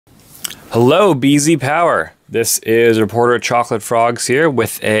Hello, BZPower. This is reporter ChocolateFrogs here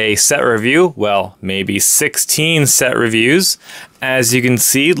with a set review. Well, maybe 16 set reviews. As you can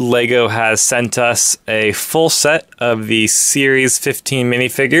see, LEGO has sent us a full set of the Series 15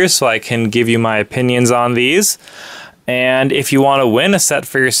 minifigures, so I can give you my opinions on these. And if you want to win a set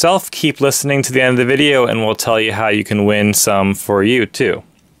for yourself, keep listening to the end of the video and we'll tell you how you can win some for you too.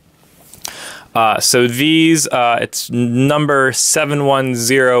 So these, it's number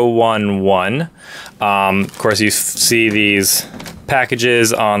 71011. Of course, you see these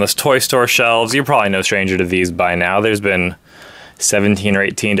packages on the toy store shelves. You're probably no stranger to these by now. There's been 17 or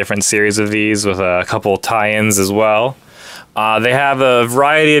 18 different series of these with a couple tie-ins as well. They have a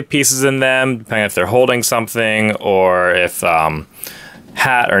variety of pieces in them, depending if they're holding something or if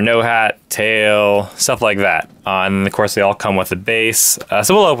hat or no hat, tail, stuff like that. And then of course they all come with a base.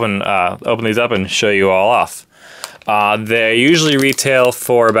 So we'll open these up and show you all off. They usually retail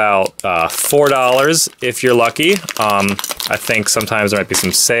for about $4 if you're lucky. I think sometimes there might be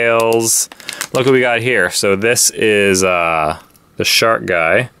some sales. Look what we got here. So this is the shark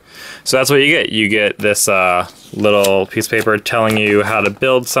guy. So that's what you get. You get this little piece of paper telling you how to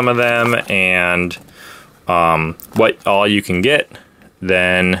build some of them and what all you can get.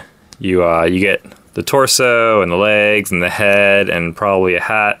 Then you get the torso and the legs and the head and probably a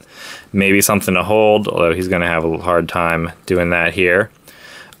hat, maybe something to hold, although he's going to have a hard time doing that here.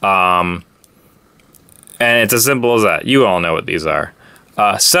 And it's as simple as that. You all know what these are.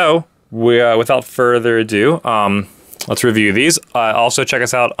 So without further ado, let's review these. Also check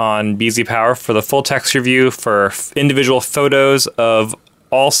us out on BZPower for the full text review for individual photos of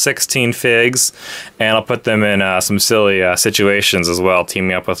all 16 figs, and I'll put them in some silly situations as well,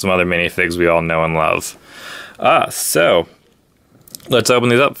 teaming up with some other minifigs we all know and love. So let's open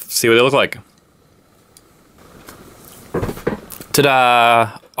these up, see what they look like.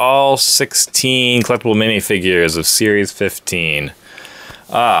 Ta-da! All 16 collectible minifigures of Series 15.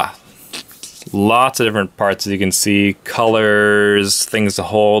 Lots of different parts, as you can see, colors, things to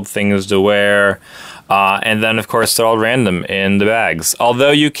hold, things to wear. And then, of course, they're all random in the bags.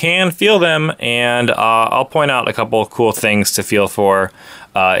 Although you can feel them, and I'll point out a couple of cool things to feel for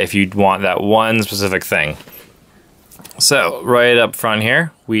if you want that one specific thing. So, right up front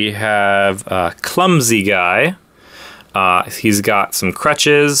here, we have Clumsy Guy. He's got some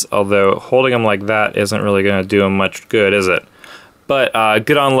crutches, although holding him like that isn't really going to do him much good, is it? But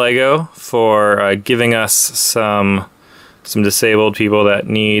good on LEGO for giving us some disabled people that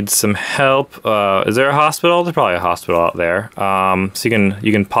need some help. Is there a hospital? There's probably a hospital out there. So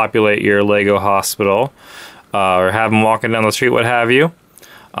you can populate your LEGO hospital or have them walking down the street, what have you.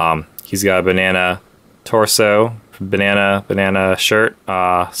 He's got a banana torso, banana shirt,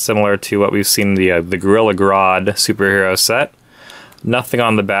 similar to what we've seen in the Gorilla Grodd superhero set. Nothing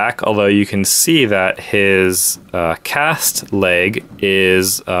on the back, although you can see that his cast leg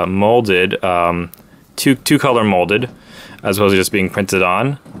is molded, two color molded, as opposed to just being printed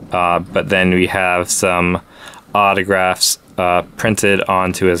on. But then we have some autographs printed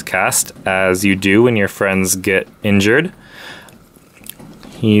onto his cast, as you do when your friends get injured.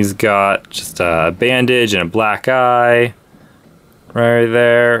 He's got just a bandage and a black eye right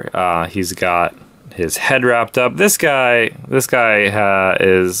there. He's got his head wrapped up. This guy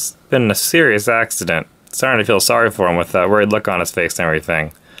is been in a serious accident. Starting to feel sorry for him with that worried look on his face and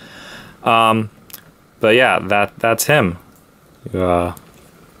everything. But yeah, that's him.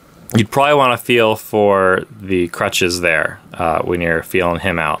 You'd probably want to feel for the crutches there when you're feeling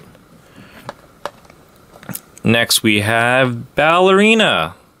him out. Next we have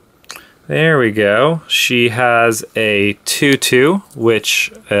Ballerina. There we go. She has a tutu,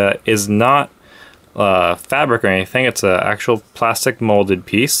 which is not fabric or anything. It's an actual plastic molded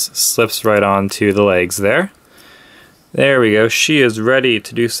piece. Slips right onto the legs there. There we go. She is ready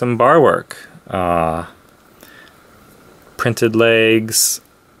to do some bar work. Printed legs,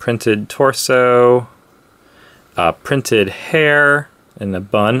 printed torso, printed hair in a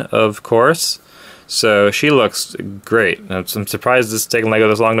bun, of course. So she looks great. I'm surprised it's taken LEGO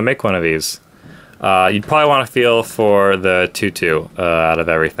this long to make one of these. You'd probably want to feel for the tutu out of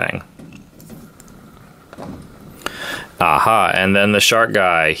everything. Aha, and then the shark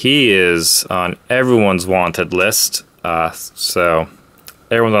guy. He is on everyone's wanted list, so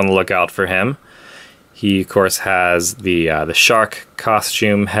everyone's on the lookout for him. He, of course, has the shark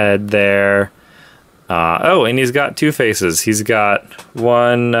costume head there. Oh, and he's got two faces. He's got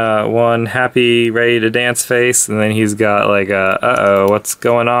one happy, ready to dance face, and then he's got like a uh-oh, what's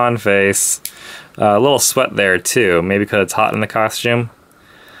going on face. A little sweat there too, maybe because it's hot in the costume.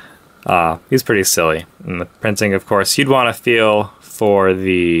 He's pretty silly. And the printing, of course, you'd want to feel for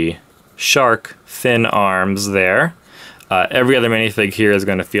the shark fin arms there. Every other minifig here is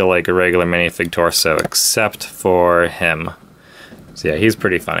going to feel like a regular minifig torso, except for him. So yeah, he's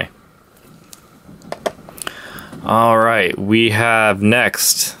pretty funny. Alright, we have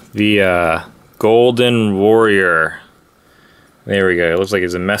next the Golden Warrior. There we go, it looks like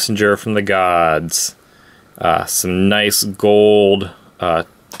he's a messenger from the gods. Some nice gold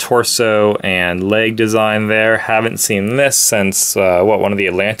torso and leg design there. Haven't seen this since, one of the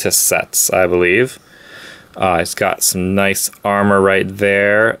Atlantis sets, I believe. It's got some nice armor right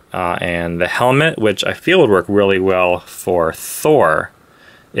there, and the helmet, which I feel would work really well for Thor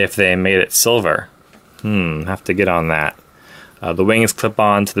if they made it silver. Have to get on that. The wings clip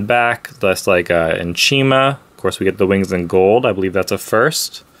on to the back, just like in Chima. Of course, we get the wings in gold. I believe that's a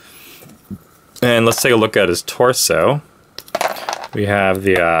first. And let's take a look at his torso. We have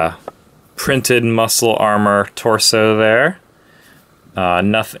the printed muscle armor torso there.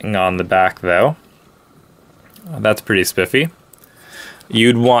 Nothing on the back, though. That's pretty spiffy.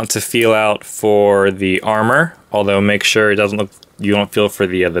 You'd want to feel out for the armor, although make sure it doesn't look. You don't feel for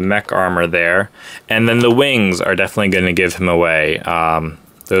the mech armor there. And then the wings are definitely going to give him away.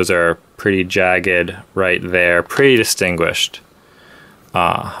 Those are pretty jagged right there, pretty distinguished.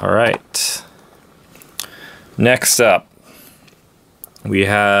 Alright. Next up, we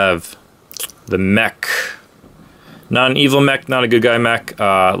have the mech. Not an evil mech, not a good guy mech,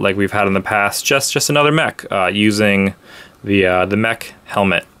 like we've had in the past. Just another mech, using the mech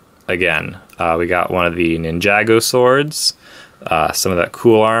helmet again. We got one of the Ninjago swords, some of that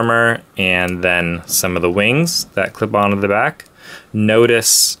cool armor, and then some of the wings that clip onto the back.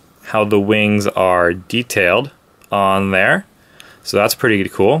 Notice how the wings are detailed on there, so that's pretty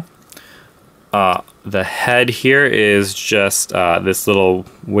cool. The head here is just this little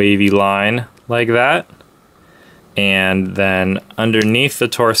wavy line like that. And then underneath the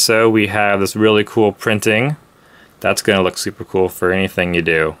torso we have this really cool printing. That's going to look super cool for anything you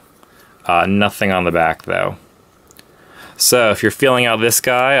do. Nothing on the back though. So if you're feeling out this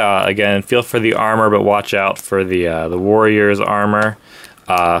guy, again, feel for the armor, but watch out for the warrior's armor.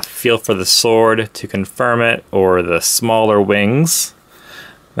 Feel for the sword to confirm it, or the smaller wings.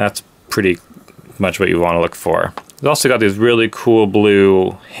 That's pretty much what you want to look for. We've also got these really cool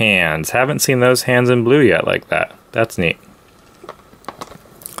blue hands. Haven't seen those hands in blue yet like that. That's neat.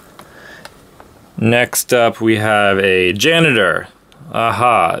 Next up we have a janitor.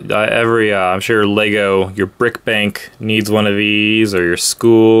 I'm sure Lego, your brick bank needs one of these, or your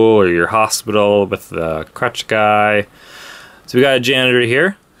school, or your hospital with the crutch guy. So we got a janitor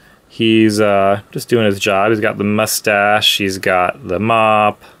here. He's just doing his job. He's got the mustache, he's got the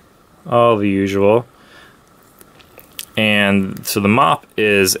mop, all the usual. And so the mop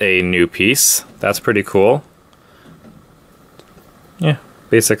is a new piece. That's pretty cool. Yeah,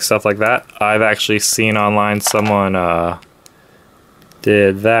 basic stuff like that. I've actually seen online someone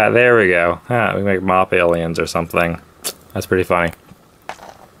did that. There we go. We make mop aliens or something. That's pretty funny.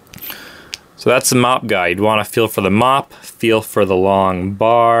 So that's the mop guy. You'd want to feel for the mop, feel for the long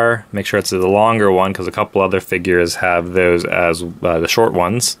bar. Make sure it's the longer one, because a couple other figures have those as the short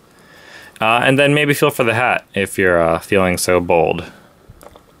ones. And then maybe feel for the hat if you're feeling so bold.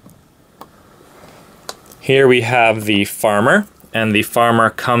 Here we have the farmer, and the farmer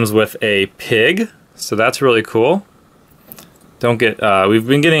comes with a pig, so that's really cool. We've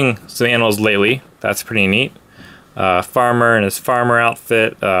been getting some animals lately. That's pretty neat. Farmer in his farmer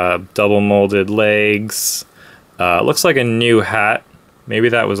outfit, double molded legs. Looks like a new hat. Maybe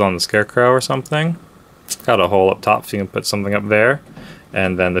that was on the scarecrow or something. Got a hole up top so you can put something up there.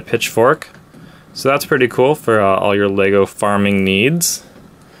 And then the pitchfork. So that's pretty cool for all your Lego farming needs.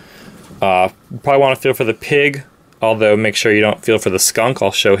 Probably want to feel for the pig, although make sure you don't feel for the skunk.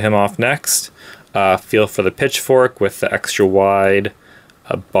 I'll show him off next. Feel for the pitchfork with the extra wide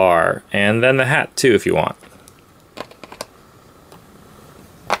bar. And then the hat too if you want.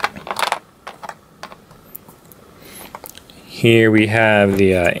 Here we have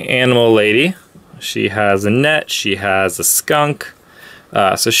the animal lady. She has a net, she has a skunk.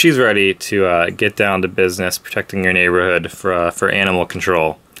 So she's ready to get down to business protecting your neighborhood for animal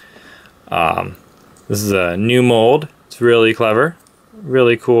control. This is a new mold. It's really clever.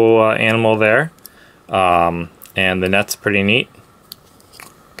 Really cool animal there. And the net's pretty neat.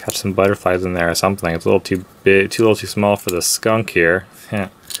 Catch some butterflies in there or something. It's a little too big, a little too small for the skunk here.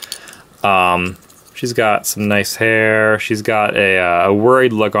 She's got some nice hair. She's got a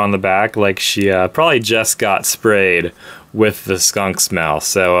worried look on the back, like she probably just got sprayed with the skunk smell.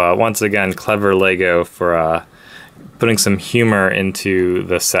 So once again, clever Lego for putting some humor into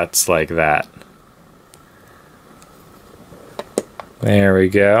the sets like that. There we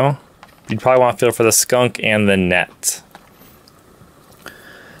go. you'd probably want to feel for the skunk and the net.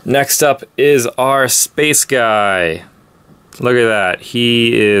 Next up is our space guy. Look at that.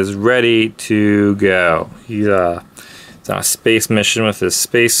 He is ready to go. He's on a space mission with his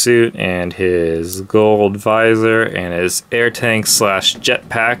spacesuit and his gold visor and his air tank /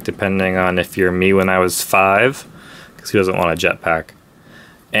 jetpack, depending on if you're me when I was 5, because who doesn't want a jetpack?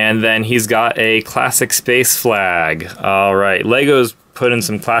 And then he's got a classic space flag. All right, Lego's put in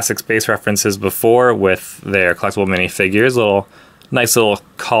some classic space references before with their collectible minifigures. Nice little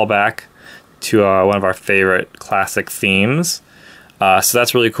callback to one of our favorite classic themes. So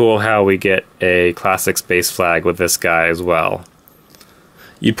that's really cool how we get a classic space flag with this guy as well.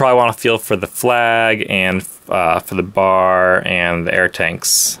 You'd probably want to feel for the flag and for the bar and the air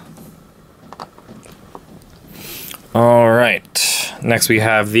tanks. Alright, next we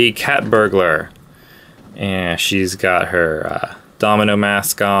have the cat burglar. And she's got her domino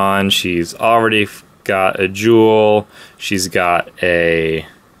mask on. She's already got a jewel. She's got a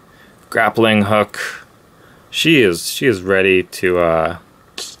grappling hook. She is ready to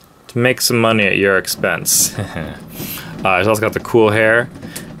make some money at your expense. She's also got the cool hair,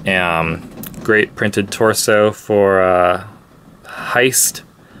 great printed torso for heist.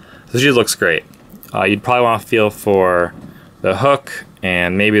 So she looks great. You'd probably want to feel for the hook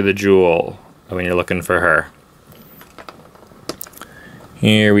and maybe the jewel when you're looking for her.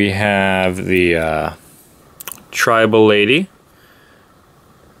 Here we have the tribal lady.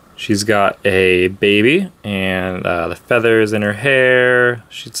 She's got a baby and the feathers in her hair.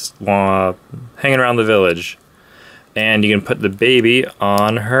 She's just hanging around the village. And you can put the baby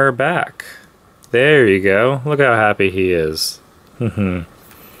on her back. There you go. Look how happy he is.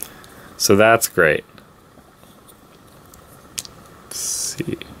 So that's great. Let's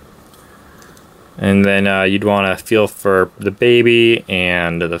see. And then you'd want to feel for the baby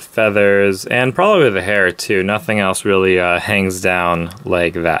and the feathers and probably the hair too. Nothing else really hangs down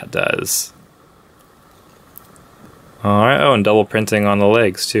like that does. Alright, oh, and double printing on the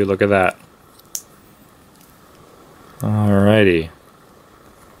legs too. Look at that. Alrighty.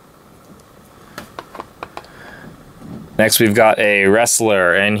 Next we've got a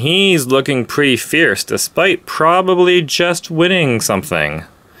wrestler, and he's looking pretty fierce despite probably just winning something.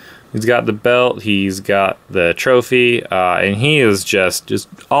 He's got the belt, he's got the trophy, and he is just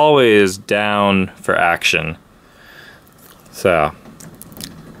always down for action. So,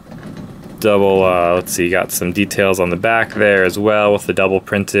 let's see, you got some details on the back there as well with the double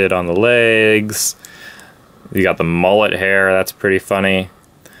printed on the legs. You got the mullet hair, that's pretty funny.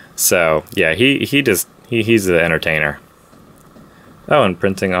 So, yeah, he's the entertainer. Oh, and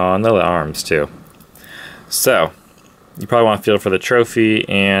printing on the arms too. So, you probably want to feel for the trophy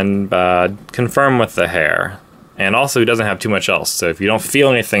and confirm with the hair. And also, he doesn't have too much else, so if you don't feel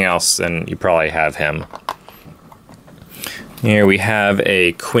anything else, then you probably have him. Here we have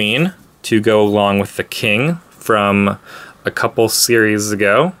a queen to go along with the king from a couple series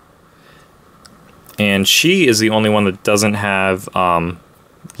ago. And she is the only one that doesn't have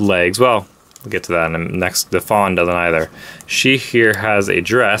legs. Well, we'll get to that in the next. The fawn doesn't either. She here has a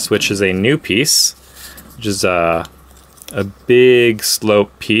dress, which is a new piece, which is a big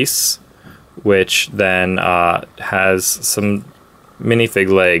slope piece, which then has some minifig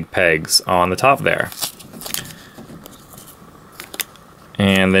leg pegs on the top there.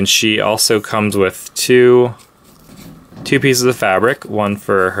 And then she also comes with two pieces of fabric, one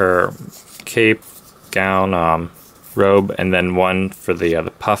for her cape, gown, robe, and then one for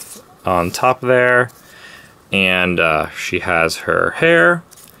the puff on top there. And she has her hair,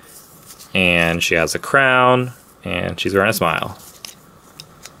 and she has a crown, and she's wearing a smile.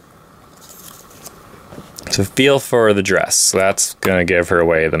 So feel for the dress. That's gonna give her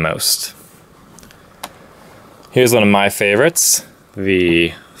away the most. Here's one of my favorites,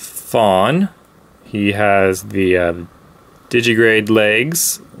 the fawn. He has the digigrade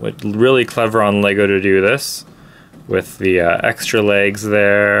legs, which really clever on Lego to do this, with the extra legs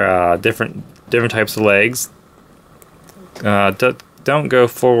there, different types of legs. Don't go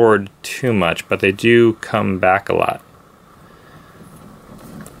forward too much, but they do come back a lot.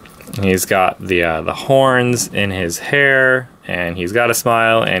 He's got the horns in his hair, and he's got a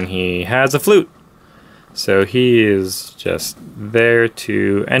smile, and he has a flute. So he is just there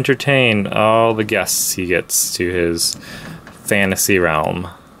to entertain all the guests he gets to his fantasy realm.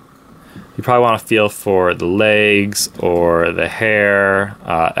 You probably want to feel for the legs or the hair.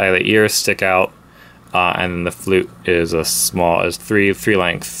 The ears stick out, and then the flute is a small, three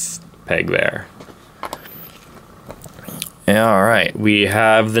length peg there. All right, we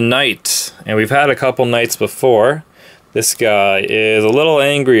have the knight, and we've had a couple knights before. This guy is a little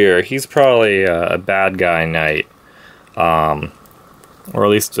angrier. He's probably a bad guy knight. Or at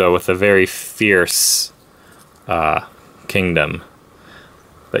least with a very fierce kingdom.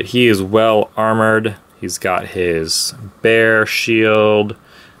 But he is well armored. He's got his bear shield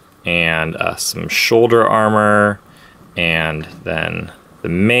and some shoulder armor, and then the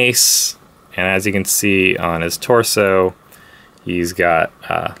mace. And as you can see on his torso, he's got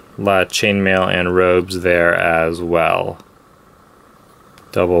a lot of chainmail and robes there as well.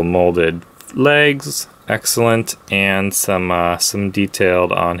 Double molded legs, excellent, and some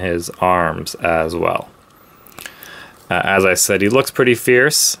detailed on his arms as well. As I said, he looks pretty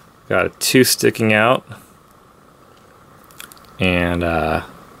fierce. Got a tooth sticking out, and a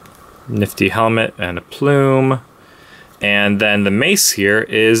nifty helmet and a plume. And then the mace here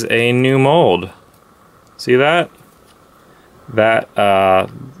is a new mold. See that? That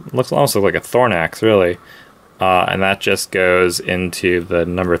looks almost like a thorn axe, really. And that just goes into the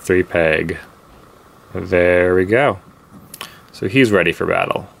number 3 peg. There we go. So he's ready for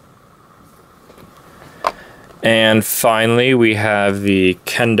battle. And finally, we have the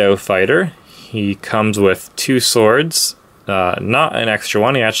Kendo Fighter. He comes with 2 swords. Not an extra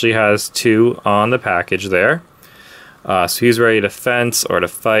one, he actually has 2 on the package there. So he's ready to fence or to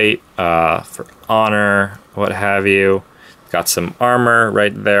fight for honor, what have you. Got some armor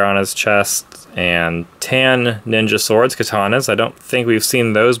right there on his chest, and tan ninja swords, katanas. I don't think we've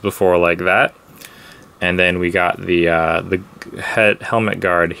seen those before like that. And then we got the helmet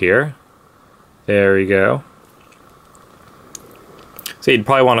guard here. There we go. So you'd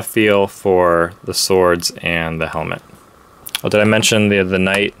probably want to feel for the swords and the helmet. Oh, did I mention the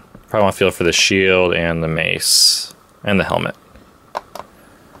knight? Probably want to feel for the shield and the mace and the helmet.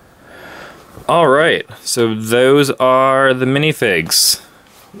 Alright, so those are the minifigs.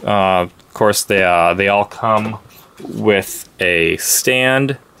 Of course, they all come with a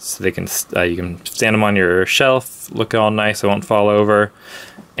stand, so they can you can stand them on your shelf, look all nice, they won't fall over.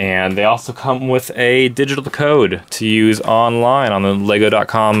 And they also come with a digital code to use online on the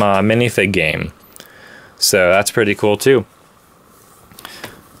Lego.com minifig game. So that's pretty cool too.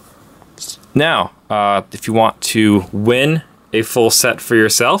 Now, if you want to win a full set for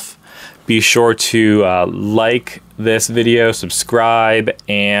yourself, be sure to like this video, subscribe,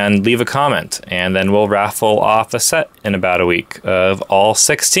 and leave a comment. And then we'll raffle off a set in about a week of all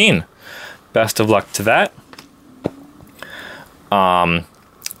 16. Best of luck to that.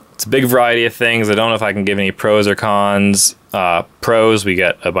 It's a big variety of things. I don't know if I can give any pros or cons. Pros, we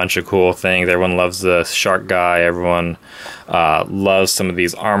get a bunch of cool things. Everyone loves the shark guy. Everyone loves some of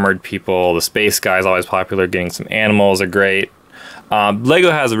these armored people. The space guy is always popular. Getting some animals are great. Lego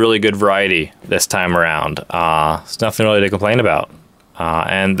has a really good variety this time around. There's nothing really to complain about.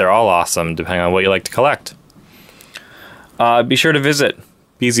 And they're all awesome depending on what you like to collect. Be sure to visit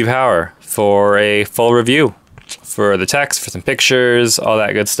BZPower for a full review. For the text, for some pictures, all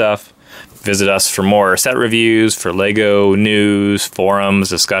that good stuff. Visit us for more set reviews, for Lego news, forums,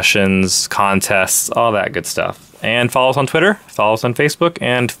 discussions, contests, all that good stuff. And follow us on Twitter, follow us on Facebook,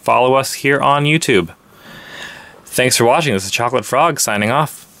 and follow us here on YouTube. Thanks for watching. This is ChocolateFrogs signing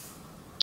off.